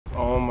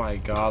my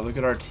god, look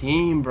at our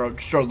team, bro.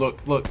 Sure, look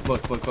at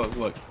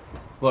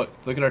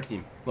our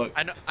team. Look.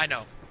 I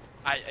know.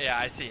 Yeah,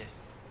 I see it.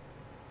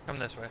 Come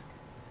this way.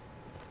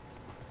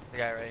 The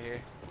guy right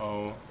here.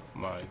 Oh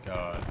my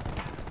god.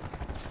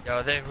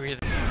 Yo, they really.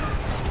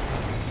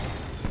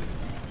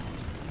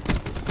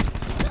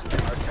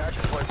 Our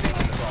tactical point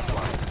beacon is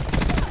offline.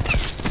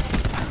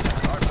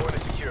 Hardpoint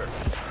is secure.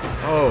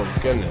 Oh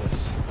goodness.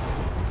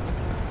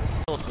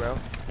 Bro,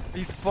 are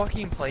you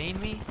fucking playing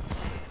me?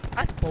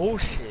 That's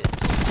bullshit.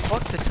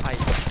 Fuck the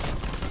Titan.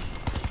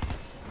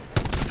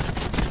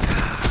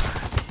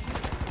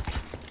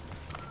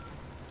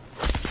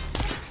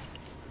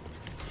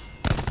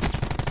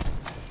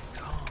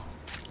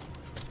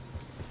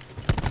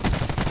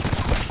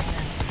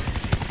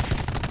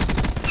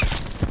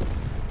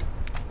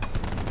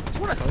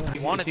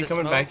 Is he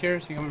coming back here?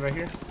 Is he coming back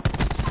here?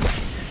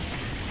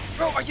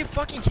 Bro, are you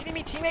fucking kidding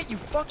me, teammate? You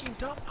fucking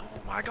dumb. Oh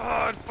my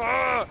god,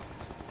 fuck.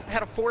 I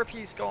had a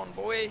 4-piece going,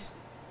 boy.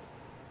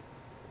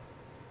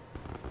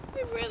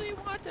 You really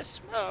want to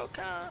smoke,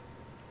 huh?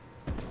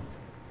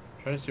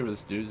 Trying to see where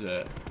this dude's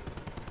at.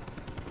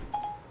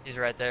 He's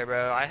right there,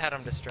 bro. I had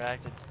him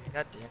distracted.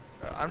 God damn,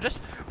 bro. I'm just,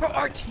 bro,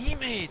 our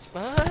teammates,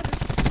 bud.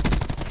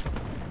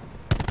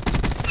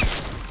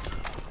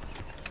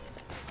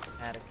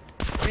 Maddox.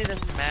 Give me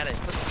this Maddox.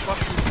 What the fuck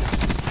are you doing?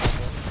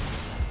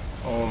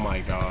 Oh my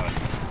god.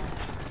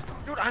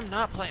 Dude, I'm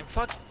not playing.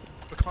 Fuck.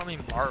 Call me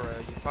Mara,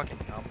 you fucking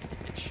dumb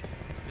bitch.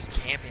 Just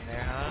camping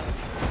there, huh?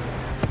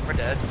 We're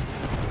dead.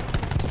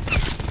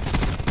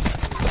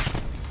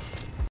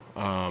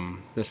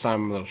 This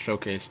time we'll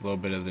showcase a little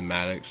bit of the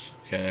Maddox,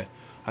 okay?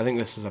 I think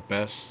this is the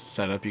best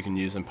setup you can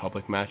use in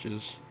public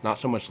matches. Not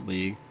so much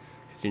League,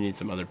 because you need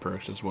some other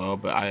perks as well,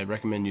 but I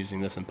recommend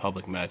using this in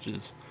public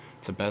matches.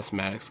 It's the best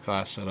Maddox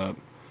class setup.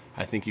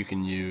 I think you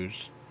can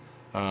use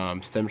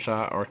Stem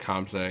Shot or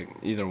Comsec,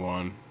 either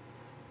one.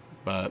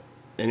 But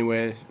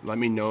anyway, let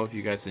me know if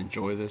you guys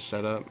enjoy this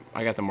setup.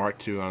 I got the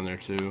Mark II on there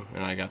too,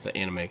 and I got the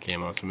anime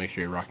camo, so make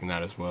sure you're rocking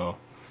that as well.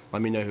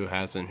 Let me know who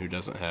has it and who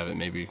doesn't have it.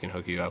 Maybe you can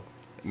hook you up.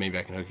 Maybe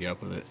I can hook you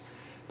up with it.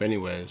 But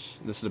anyways,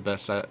 this is the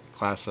best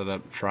class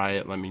setup. Try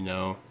it. Let me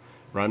know.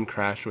 Run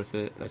Crash with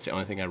it. That's the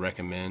only thing I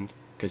recommend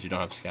because you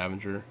don't have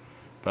Scavenger.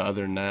 But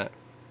other than that,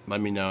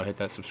 let me know. Hit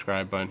that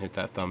subscribe button. Hit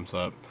that thumbs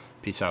up.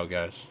 Peace out,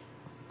 guys.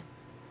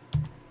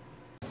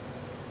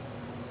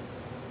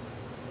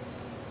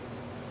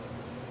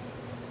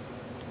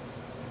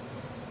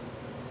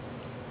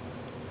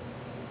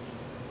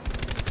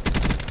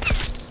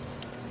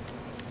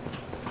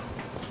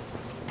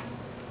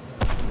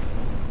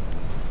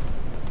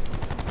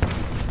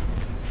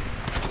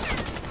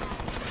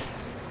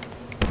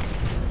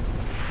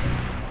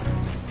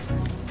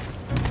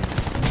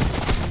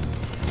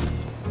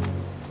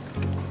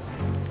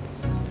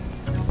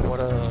 What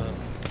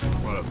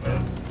up,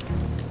 man?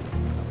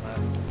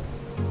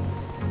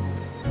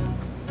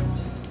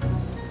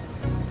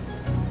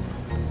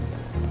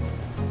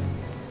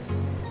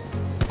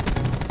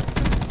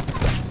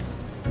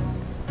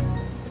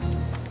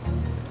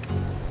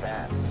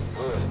 Bad.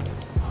 Good.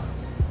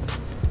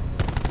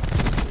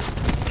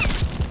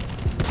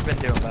 What you been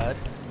doing, bud?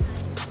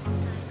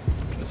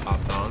 Just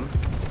hopped on.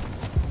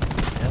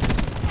 Yeah.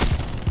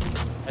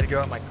 I had to go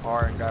out in my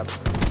car and grab.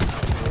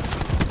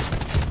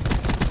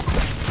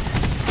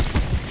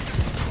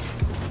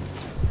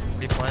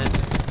 Be playing.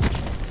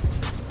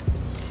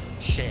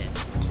 Shit.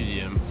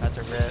 TDM. That's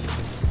a rip.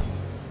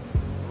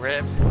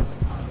 Rip.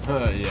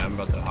 Yeah, I'm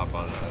about to hop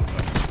on.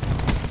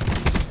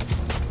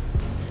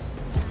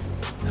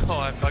 Oh,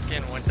 I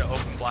fucking went to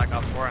open Black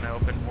Ops 4 and I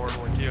opened World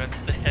War II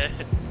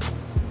instead.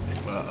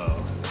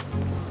 Uh-oh.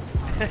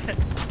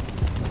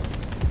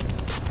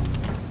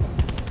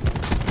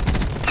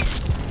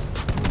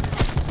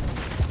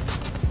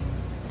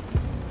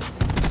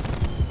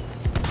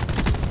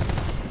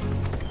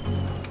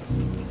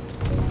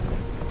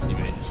 You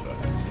may just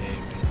fucking save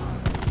me.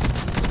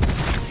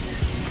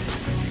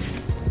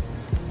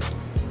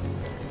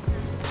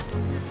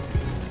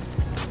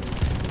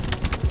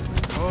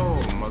 Oh,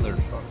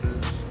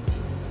 motherfuckers.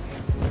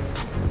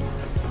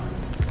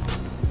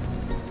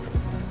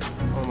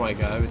 Oh my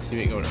god, I have a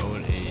teammate going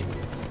 0-8.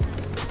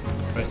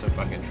 Probably some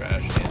fucking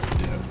trash cans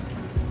too.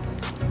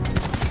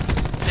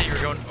 Hey, you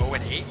were going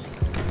 0-8?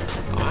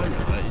 I'm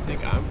not. You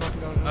think I'm fucking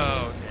going 0-8? Oh,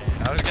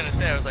 okay. I was gonna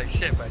say, I was like,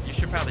 shit, but you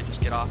should probably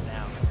just get off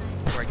now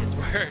before it gets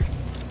worse.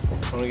 I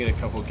want to get a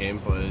couple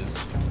gameplays,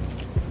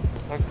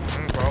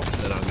 Bro.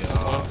 then I'll get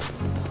off.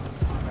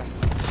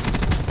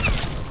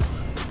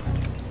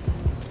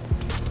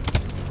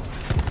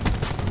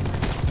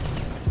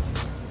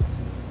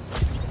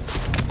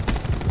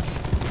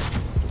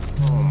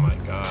 Oh my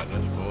god,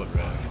 there's bullet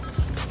red.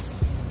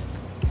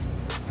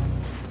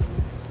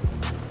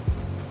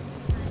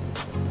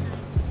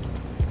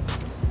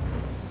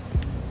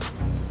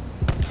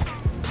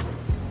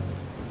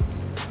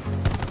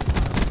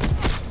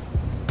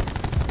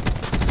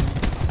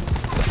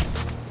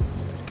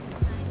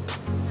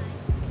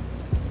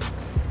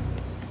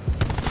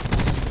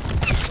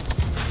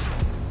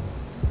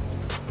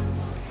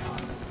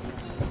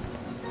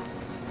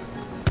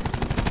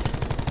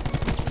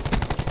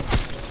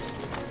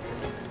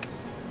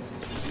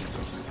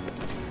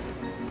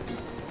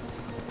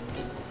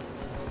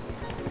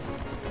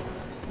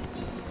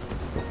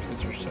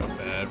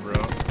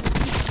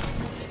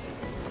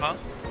 Huh?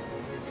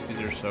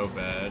 These are so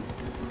bad.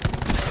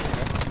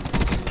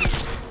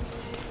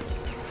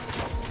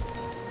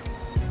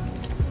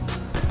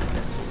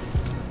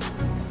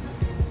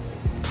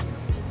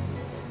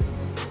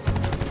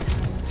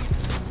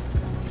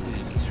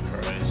 Jesus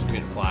Christ, I'm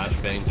getting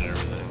flashbangs and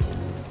everything.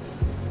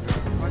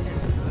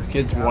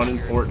 Kid's 1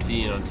 and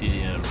 14 on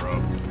TDM,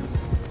 bro.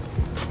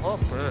 Oh,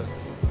 bro.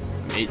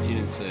 I'm 18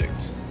 and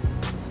 6.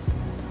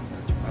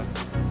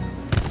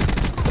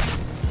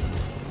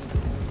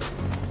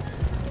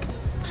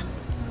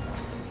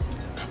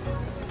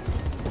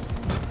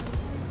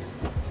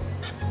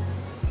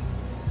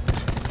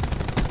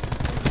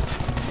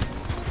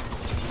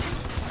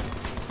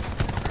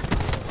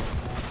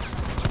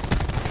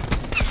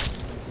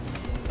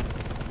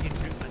 I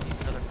need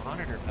another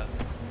monitor, but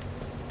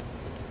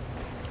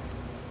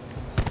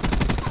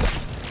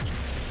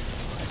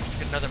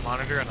get another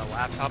monitor and a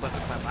laptop. I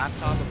put my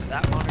laptop over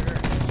that monitor.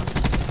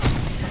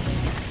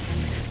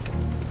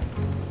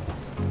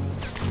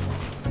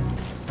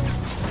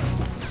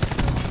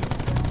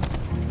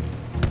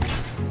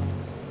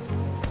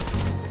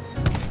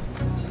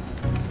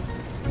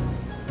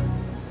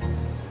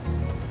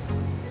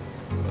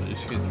 Oh, these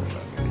kids are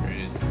fucking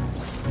crazy.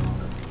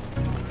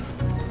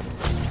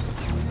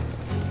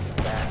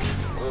 Bad.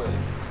 Good.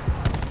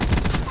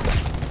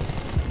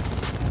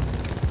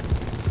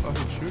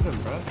 Fucking shoot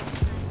him, bro.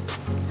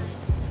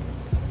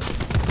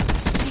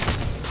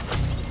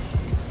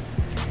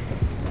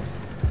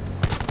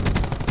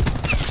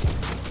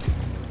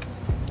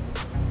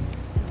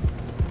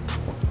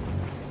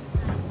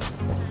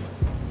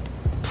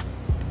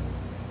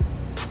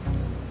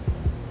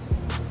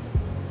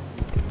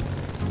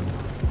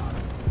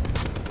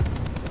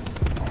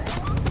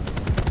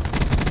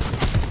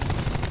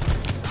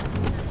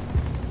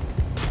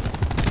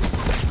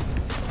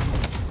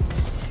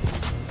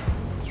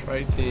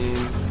 Right team.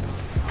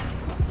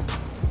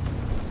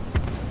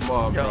 Come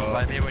on, Yo, bro.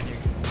 by me when you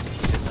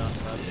get done,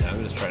 bro. Yeah,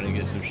 I'm just trying to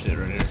get some shit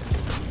right here.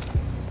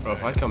 Bro,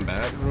 if I come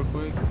back real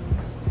quick,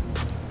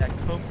 That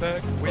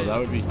comeback bro, win. that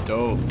would be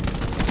dope.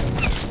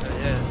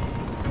 Yeah.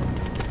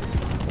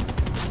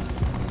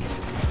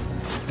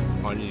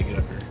 Oh, I need to get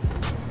up here.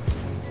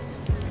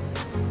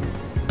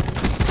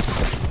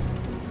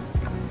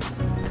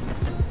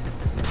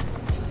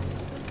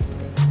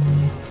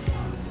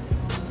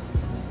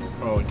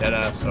 Oh, dead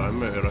ass, so I'm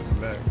gonna be able to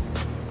come back.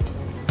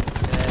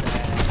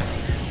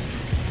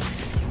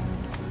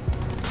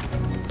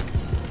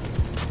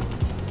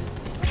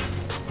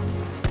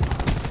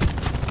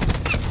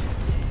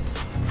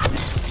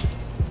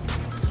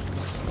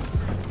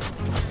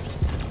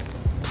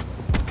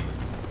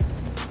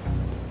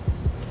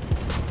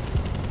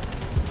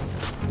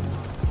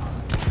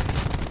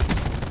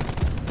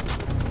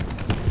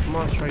 Come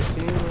on, strike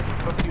team, where the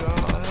fuck you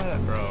all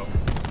at, bro?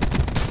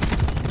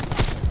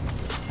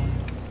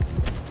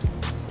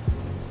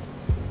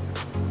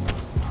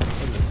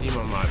 There's a team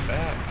on my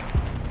back.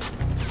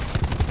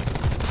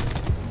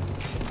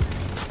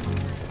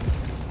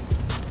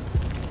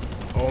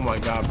 Oh my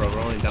god, bro,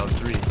 we're only down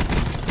 3.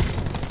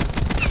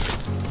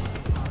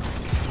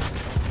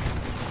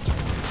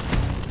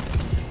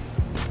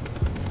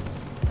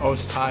 Oh,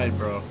 it's tied,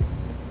 bro.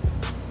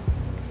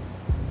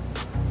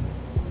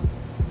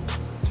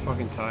 It's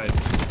fucking tied.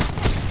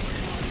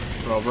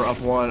 Bro, we're up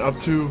 1, up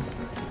 2.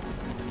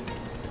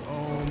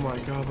 Oh my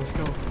god, let's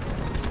go.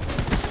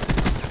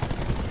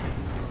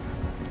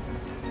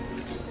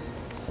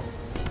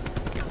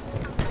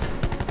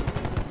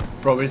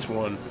 Bro, we just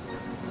won.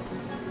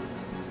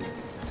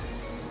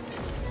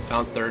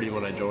 Down 30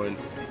 when I joined.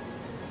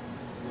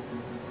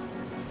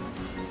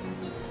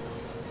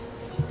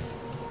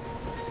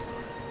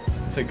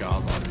 It's a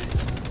god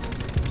lobby.